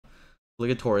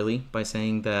obligatorily by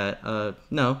saying that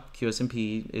no,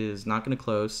 QSMP is not going to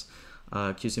close.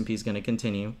 QSMP is going to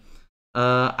continue.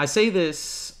 I say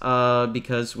this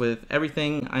because with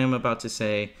everything I am about to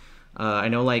say, I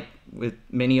know, like with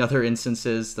many other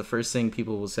instances, the first thing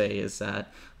people will say is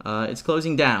that it's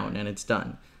closing down and it's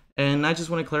done. And I just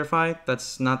want to clarify,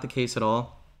 that's not the case at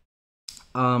all.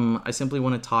 I simply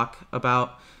want to talk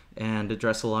about and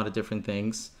address a lot of different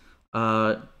things.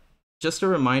 Just a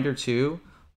reminder too,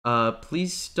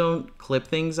 please don't clip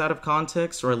things out of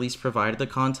context, or at least provide the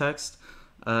context,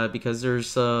 because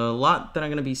there's a lot that I'm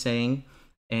going to be saying.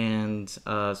 And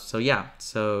so yeah,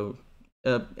 so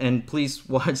and please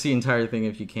watch the entire thing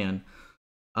if you can.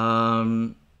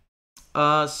 So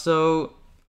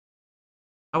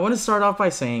I want to start off by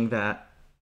saying that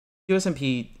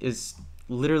QSMP is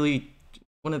literally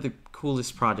one of the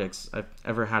coolest projects I've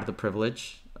ever had the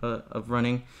privilege of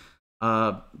running.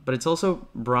 But it's also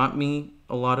brought me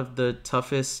a lot of the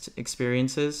toughest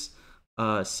experiences,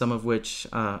 some of which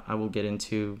I will get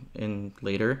into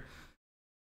later.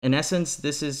 In essence,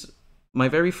 this is my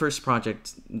very first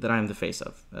project that I'm the face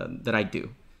of, that I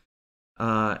do.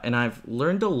 And I've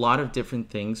learned a lot of different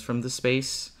things from the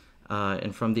space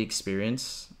and from the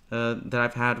experience that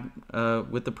I've had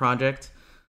with the project.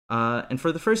 And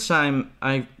for the first time,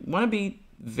 I want to be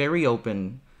very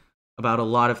open about a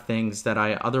lot of things that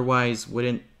I otherwise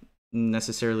wouldn't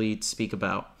necessarily speak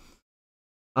about.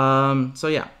 So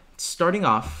yeah, starting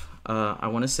off, I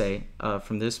want to say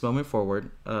from this moment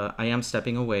forward, I am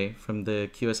stepping away from the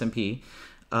QSMP.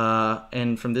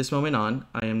 And from this moment on,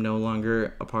 I am no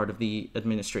longer a part of the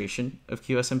administration of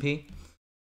QSMP.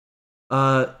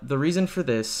 The reason for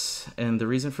this, and the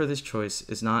reason for this choice,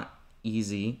 is not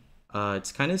easy.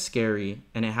 It's kind of scary,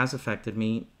 and it has affected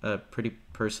me pretty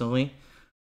personally.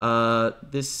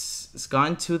 This has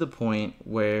gone to the point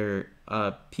where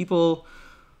people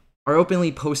are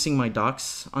openly posting my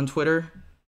docs on Twitter,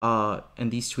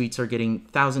 and these tweets are getting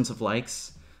thousands of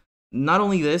likes. Not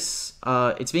only this,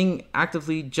 it's being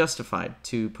actively justified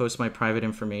to post my private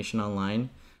information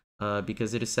online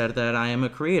because it is said that I am a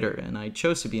creator and I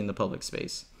chose to be in the public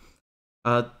space.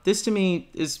 This to me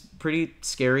is pretty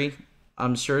scary.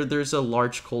 I'm sure there's a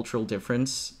large cultural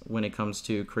difference when it comes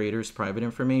to creators' private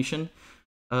information,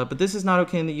 but this is not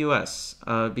okay in the US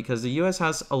because the US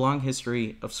has a long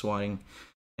history of swatting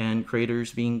and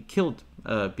creators being killed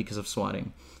because of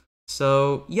swatting.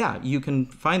 So yeah, you can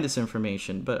find this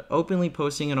information, but openly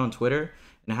posting it on Twitter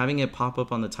and having it pop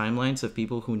up on the timelines of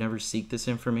people who never seek this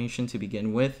information to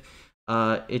begin with,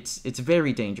 it's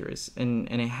very dangerous, and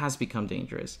it has become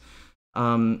dangerous.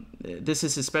 This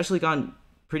has especially gotten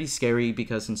pretty scary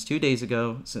because since 2 days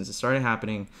ago, since it started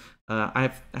happening,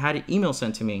 I've had an email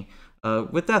sent to me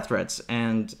with death threats,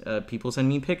 and people send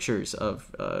me pictures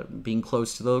of being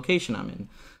close to the location I'm in.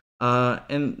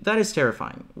 And that is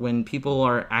terrifying when people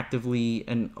are actively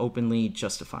and openly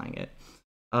justifying it.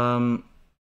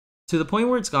 To the point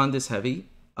where it's gone this heavy,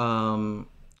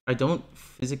 I don't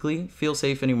physically feel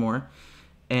safe anymore.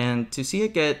 And to see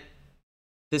it get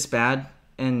this bad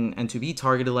and to be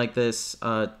targeted like this,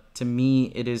 to me,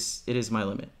 it is my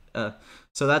limit.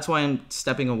 So that's why I'm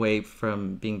stepping away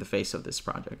from being the face of this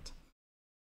project.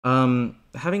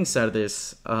 Having said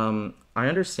this, I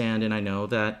understand and I know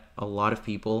that a lot of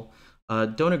people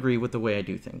don't agree with the way I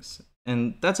do things,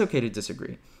 and that's okay to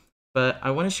disagree. But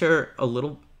I want to share a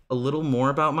little more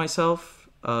about myself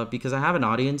because I have an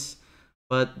audience,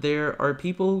 but there are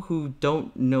people who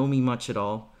don't know me much at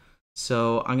all.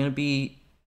 So I'm gonna be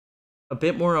a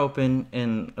bit more open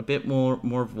and a bit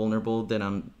more vulnerable than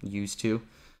I'm used to.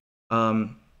 To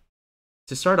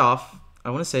start off, I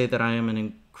want to say that I am an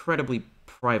incredibly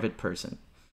private person.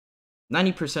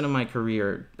 90% of my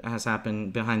career has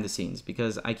happened behind the scenes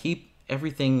because I keep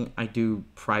everything I do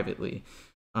privately.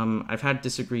 I've had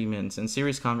disagreements and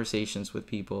serious conversations with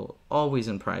people, always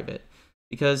in private,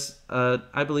 because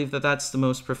I believe that that's the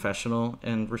most professional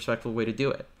and respectful way to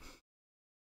do it.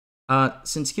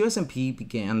 Since QSMP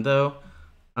began, though,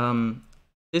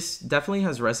 this definitely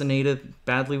has resonated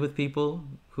badly with people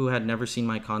who had never seen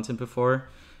my content before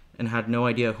and had no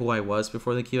idea who I was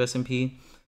before the QSMP.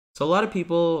 So a lot of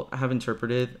people have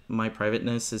interpreted my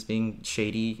privateness as being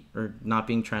shady or not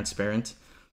being transparent.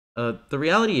 The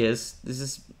reality is, this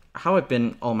is how I've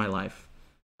been all my life.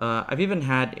 I've even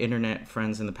had internet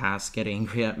friends in the past get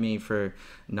angry at me for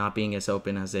not being as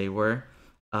open as they were.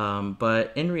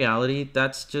 But in reality,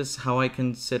 that's just how I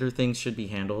consider things should be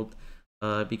handled,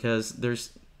 because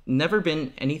there's never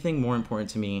been anything more important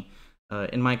to me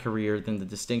in my career than the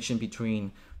distinction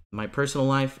between my personal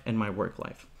life and my work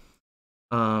life.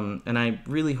 And I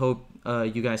really hope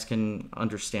you guys can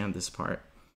understand this part.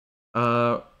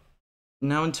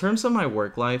 Now, in terms of my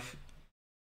work life,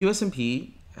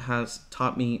 QSMP has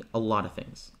taught me a lot of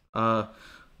things.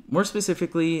 More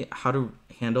specifically, how to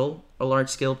handle a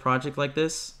large-scale project like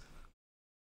this.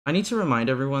 I need to remind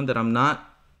everyone that I'm not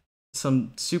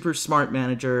some super smart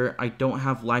manager. I don't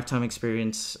have lifetime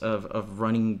experience of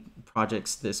running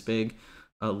projects this big,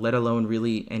 let alone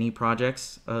really any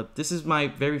projects. This is my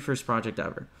very first project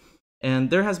ever. And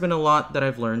there has been a lot that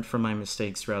I've learned from my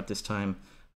mistakes throughout this time,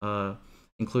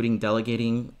 including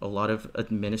delegating a lot of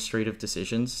administrative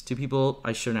decisions to people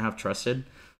I shouldn't have trusted.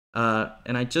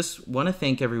 And I just want to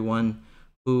thank everyone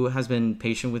who has been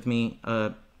patient with me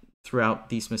throughout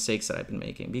these mistakes that I've been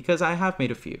making, because I have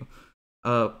made a few.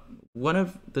 One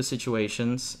of the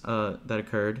situations that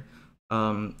occurred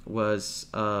was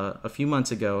a few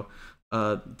months ago.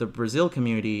 The Brazil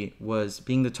community was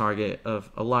being the target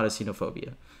of a lot of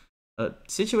xenophobia.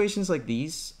 Situations like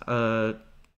these are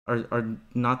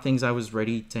not things I was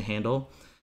ready to handle.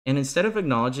 And instead of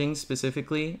acknowledging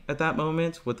specifically at that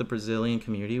moment what the Brazilian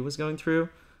community was going through,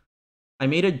 I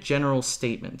made a general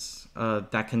statement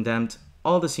that condemned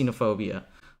all the xenophobia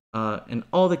and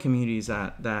all the communities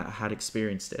that had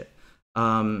experienced it.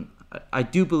 I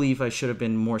do believe I should have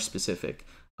been more specific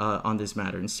on this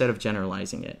matter instead of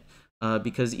generalizing it.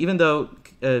 Because even though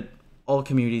all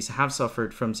communities have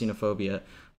suffered from xenophobia,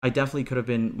 I definitely could have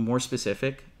been more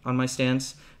specific on my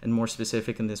stance, and more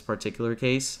specific in this particular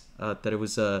case, that it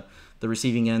was the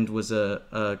receiving end was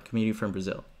a community from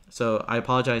Brazil. So I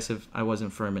apologize if I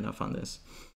wasn't firm enough on this.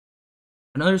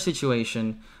 Another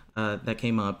situation that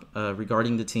came up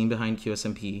regarding the team behind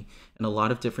QSMP and a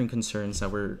lot of different concerns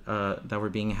that were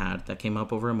being had that came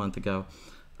up over a month ago.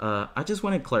 I just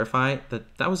want to clarify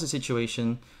that was a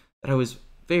situation that I was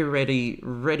very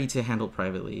ready to handle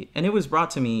privately, and it was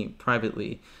brought to me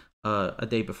privately a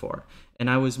day before, and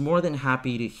I was more than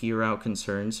happy to hear out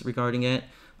concerns regarding it.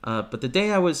 But the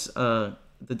day I was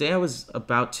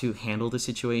about to handle the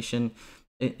situation,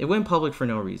 it went public for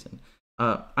no reason.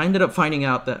 I ended up finding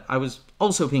out that I was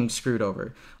also being screwed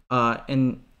over,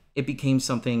 and it became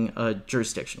something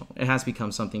jurisdictional. It has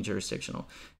become something jurisdictional,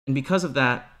 and because of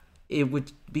that, it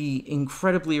would be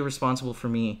incredibly irresponsible for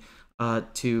me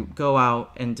to go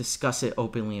out and discuss it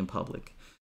openly in public.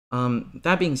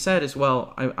 That being said as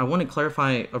well, I want to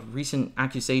clarify a recent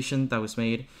accusation that was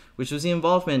made, which was the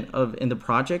involvement in the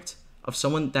project of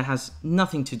someone that has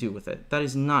nothing to do with it. That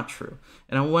is not true,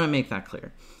 and I want to make that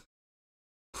clear.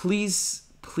 Please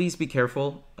be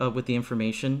careful with the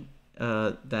information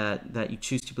that you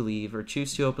choose to believe or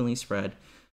choose to openly spread.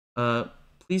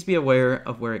 Please be aware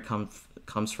of where it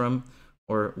comes from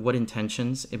or what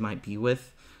intentions it might be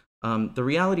with. The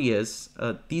reality is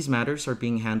these matters are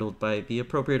being handled by the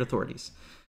appropriate authorities,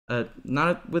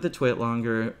 not with a tweet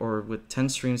longer or with 10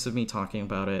 streams of me talking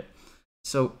about it.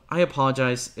 So I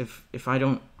apologize if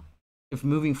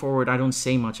moving forward I don't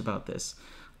say much about this.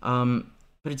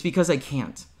 But it's because I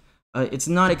can't. It's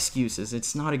not excuses.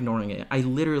 It's not ignoring it. I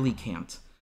literally can't.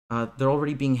 They're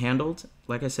already being handled,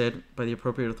 like I said, by the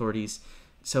appropriate authorities.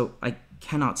 So I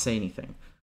cannot say anything.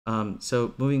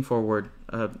 So moving forward,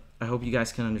 I hope you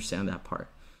guys can understand that part.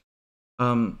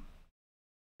 I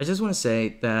just want to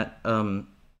say that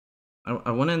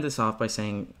I want to end this off by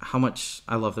saying how much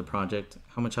I love the project,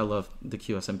 how much I love the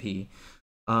QSMP.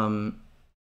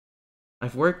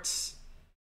 I've worked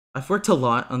a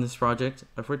lot on this project.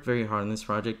 I've worked very hard on this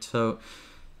project. So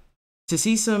to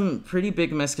see some pretty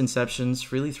big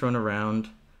misconceptions really thrown around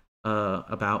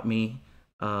about me,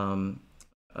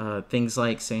 things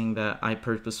like saying that I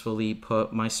purposefully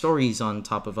put my stories on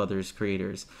top of others'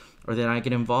 creators, or that I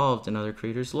get involved in other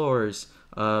creators' lores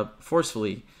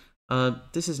forcefully.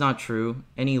 This is not true.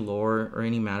 Any lore or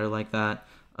any matter like that,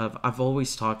 I've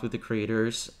always talked with the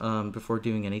creators before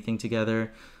doing anything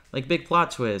together, like big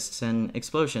plot twists and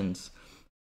explosions.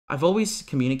 I've always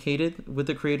communicated with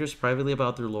the creators privately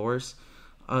about their lores,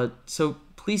 so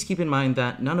please keep in mind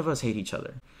that none of us hate each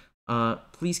other.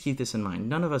 Please keep this in mind.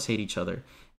 None of us hate each other,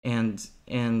 and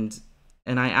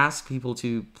I ask people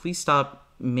to please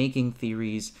stop making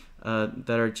theories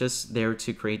that are just there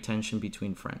to create tension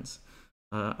between friends.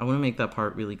 I want to make that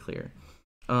part really clear.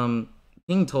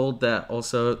 Being told that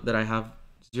also that I have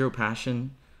zero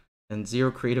passion and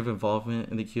zero creative involvement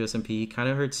in the QSMP kind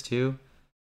of hurts too,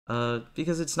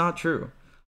 because it's not true.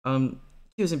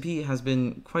 QSMP has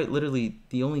been quite literally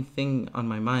the only thing on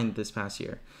my mind this past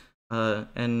year.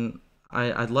 And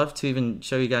I'd love to even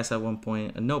show you guys at one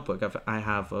point a notebook I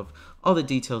have of all the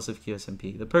details of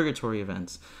QSMP, the purgatory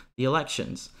events, the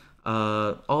elections,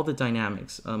 all the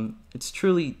dynamics. It's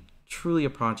truly a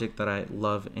project that I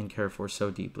love and care for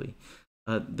so deeply.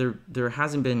 There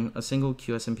hasn't been a single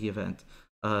QSMP event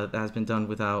that has been done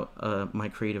without my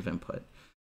creative input.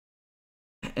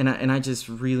 And I just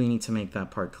really need to make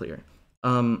that part clear.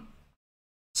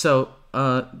 So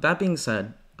that being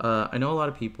said, I know a lot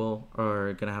of people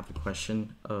are gonna have the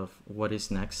question of what is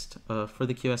next for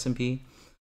the QSMP.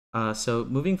 So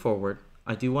moving forward,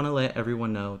 I do want to let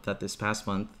everyone know that this past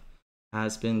month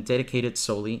has been dedicated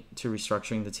solely to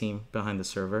restructuring the team behind the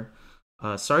server.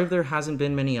 Sorry if there hasn't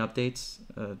been many updates.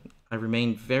 I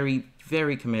remain very,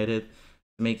 very committed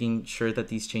to making sure that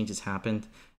these changes happened,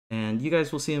 and you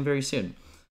guys will see them very soon.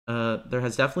 There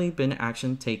has definitely been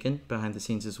action taken behind the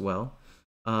scenes as well.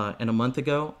 And a month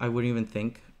ago, I wouldn't even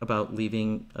think about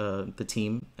leaving the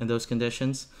team in those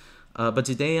conditions. But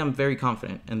today, I'm very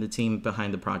confident in the team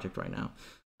behind the project right now,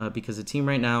 because the team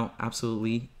right now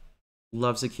absolutely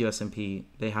loves the QSMP.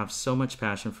 They have so much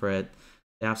passion for it.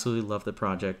 They absolutely love the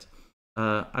project.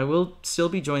 I will still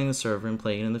be joining the server and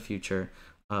playing in the future,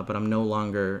 but I'm no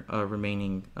longer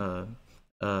remaining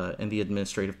in the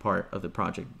administrative part of the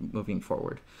project moving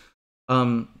forward.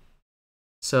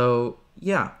 So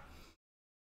yeah,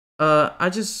 I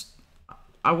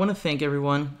want to thank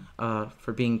everyone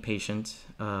for being patient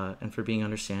and for being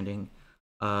understanding.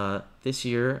 This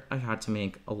year, I've had to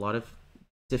make a lot of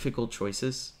difficult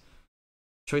choices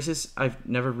I've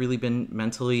never really been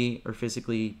mentally or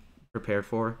physically prepared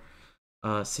for,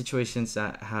 situations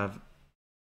that have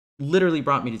literally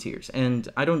brought me to tears. And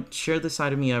I don't share this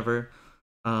side of me ever,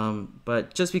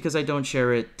 but just because I don't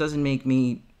share it doesn't make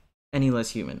me any less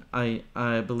human. I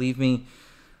believe me,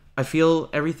 I feel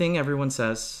everything everyone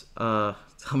says. I'm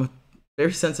a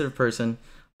very sensitive person,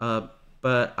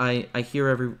 but I hear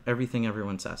everything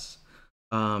everyone says.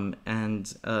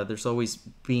 And there's always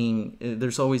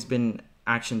been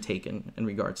action taken in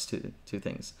regards to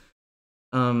things.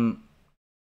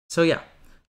 So yeah,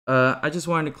 I just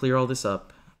wanted to clear all this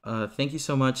up. Thank you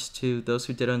so much to those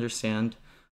who did understand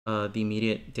the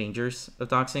immediate dangers of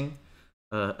doxing.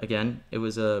 Again, it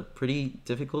was a pretty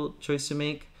difficult choice to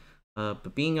make,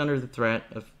 but being under the threat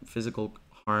of physical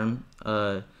harm,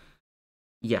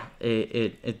 yeah,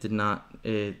 it did not,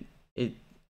 it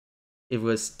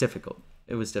was difficult.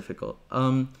 It was difficult.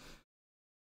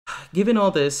 Given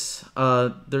all this,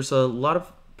 there's a lot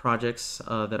of projects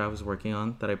that I was working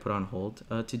on that I put on hold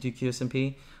to do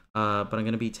QSMP, but I'm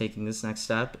going to be taking this next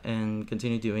step and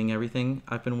continue doing everything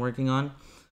I've been working on.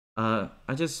 I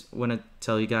just want to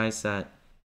tell you guys that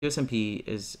QSMP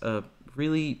is a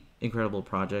really incredible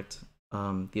project,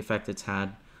 the effect it's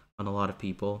had on a lot of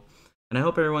people, and I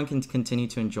hope everyone can continue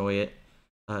to enjoy it.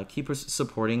 Keep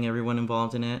supporting everyone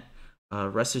involved in it.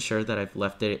 Rest assured that I've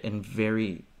left it in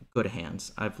very good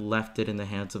hands. I've left it in the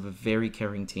hands of a very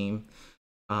caring team.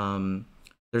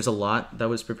 There's a lot that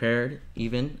was prepared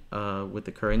even with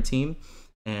the current team,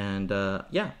 and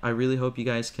yeah, I really hope you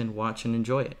guys can watch and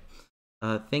enjoy it.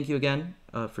 Thank you again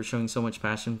for showing so much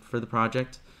passion for the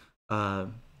project.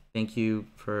 Thank you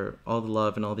for all the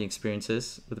love and all the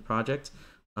experiences with the project.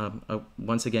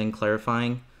 Once again,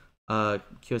 clarifying,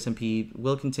 QSMP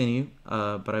will continue,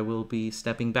 but I will be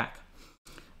stepping back.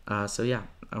 So yeah,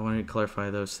 I wanted to clarify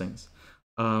those things.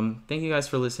 Thank you guys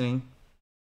for listening.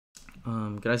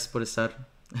 Gracias por estar.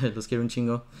 Los quiero un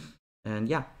chingo. And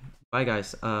yeah, bye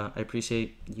guys. I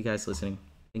appreciate you guys listening.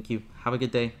 Thank you. Have a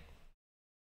good day.